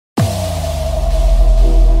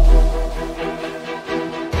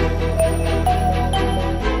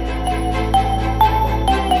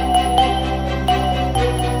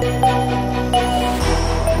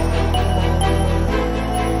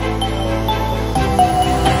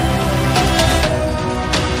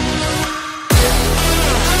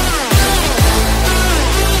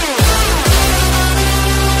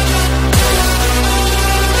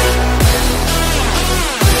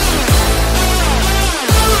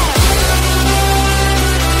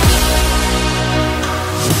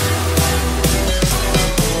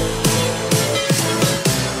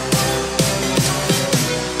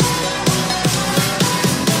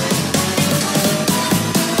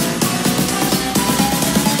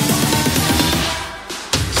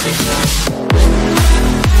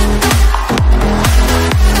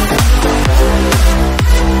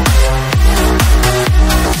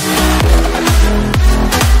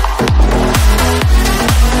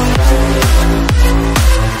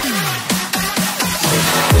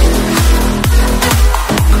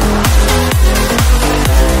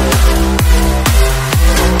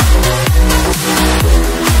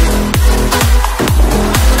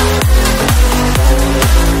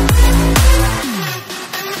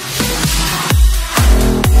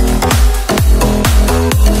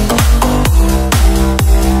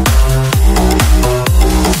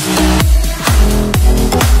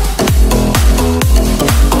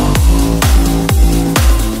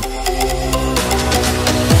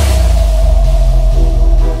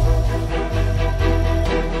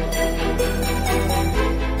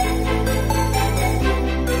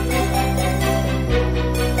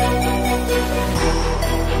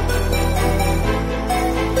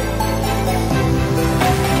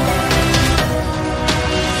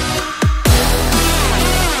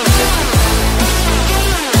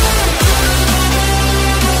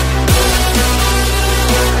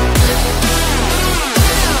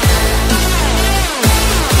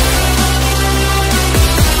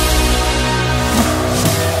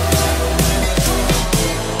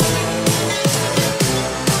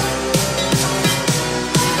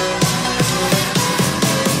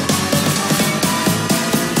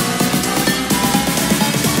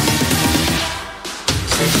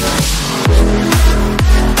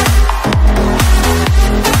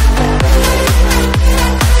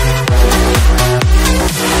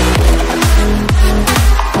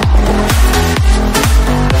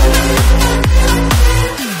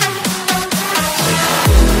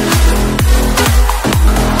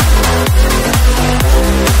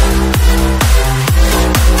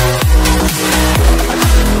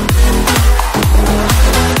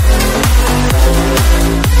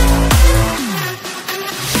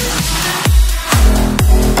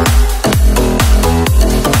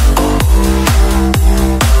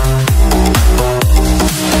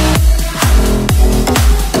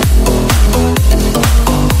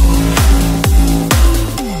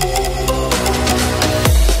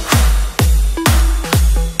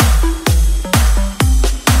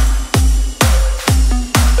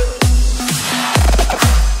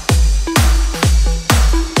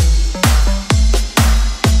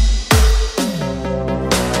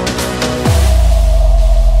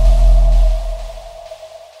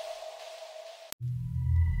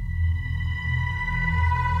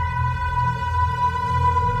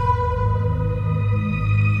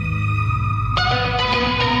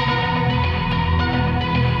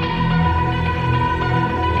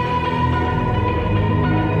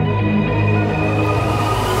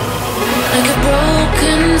like a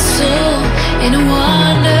broken soul in a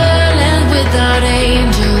wonderland without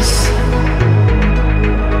angels.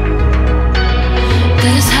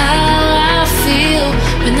 That is how I feel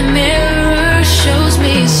when the mirror shows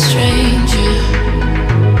me a stranger.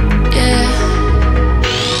 Yeah.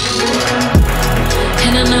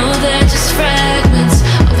 And I know they're just fragments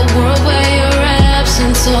of a world where your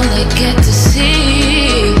absence all I get to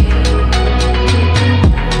see.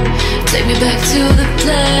 Take me back to the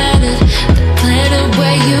planet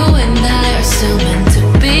where you and I are still meant to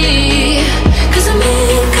be. 'Cause I'm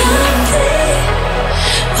incomplete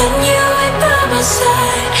when you ain't by my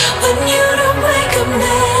side, when you don't wake up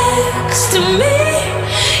next to me.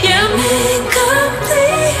 Yeah, I'm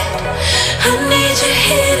incomplete. I need you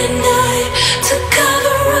here tonight to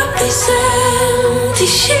cover up these empty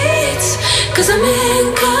sheets. 'Cause I'm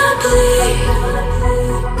incomplete.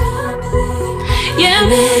 Yeah,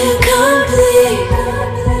 I'm incomplete.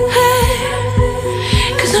 Hey,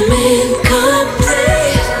 'cause I'm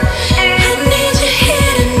incomplete. I need you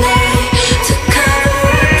here tonight to cover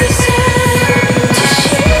up these empty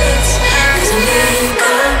sheets. 'Cause I'm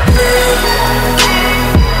incomplete.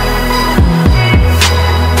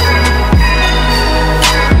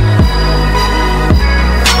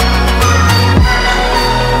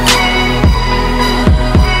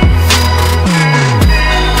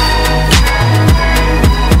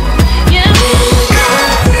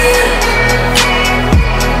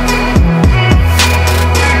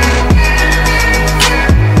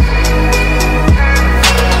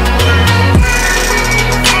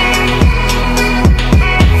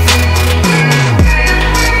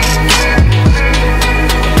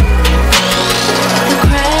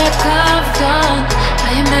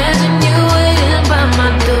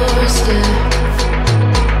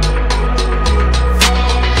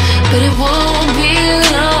 But it won't be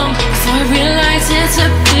long before I realize it's a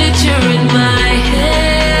picture in my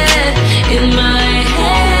head, in my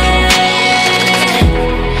head.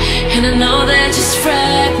 And I know they're just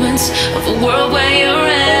fragments of a world where your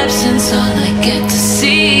absence all I get to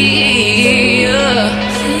see.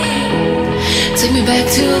 Take me back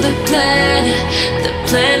to the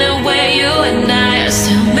planet where you and I are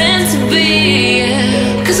still meant to be.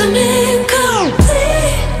 'Cause I'm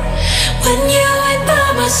incomplete when you ain't by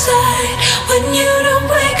my side, when you don't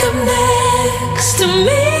wake up next to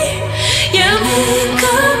me. Yeah, I'm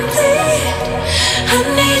incomplete. I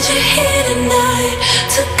need you here tonight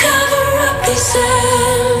to cover up these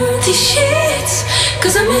empty sheets.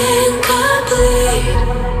 'Cause I'm incomplete.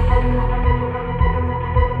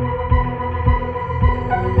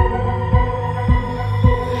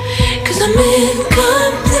 'Cause I'm incomplete.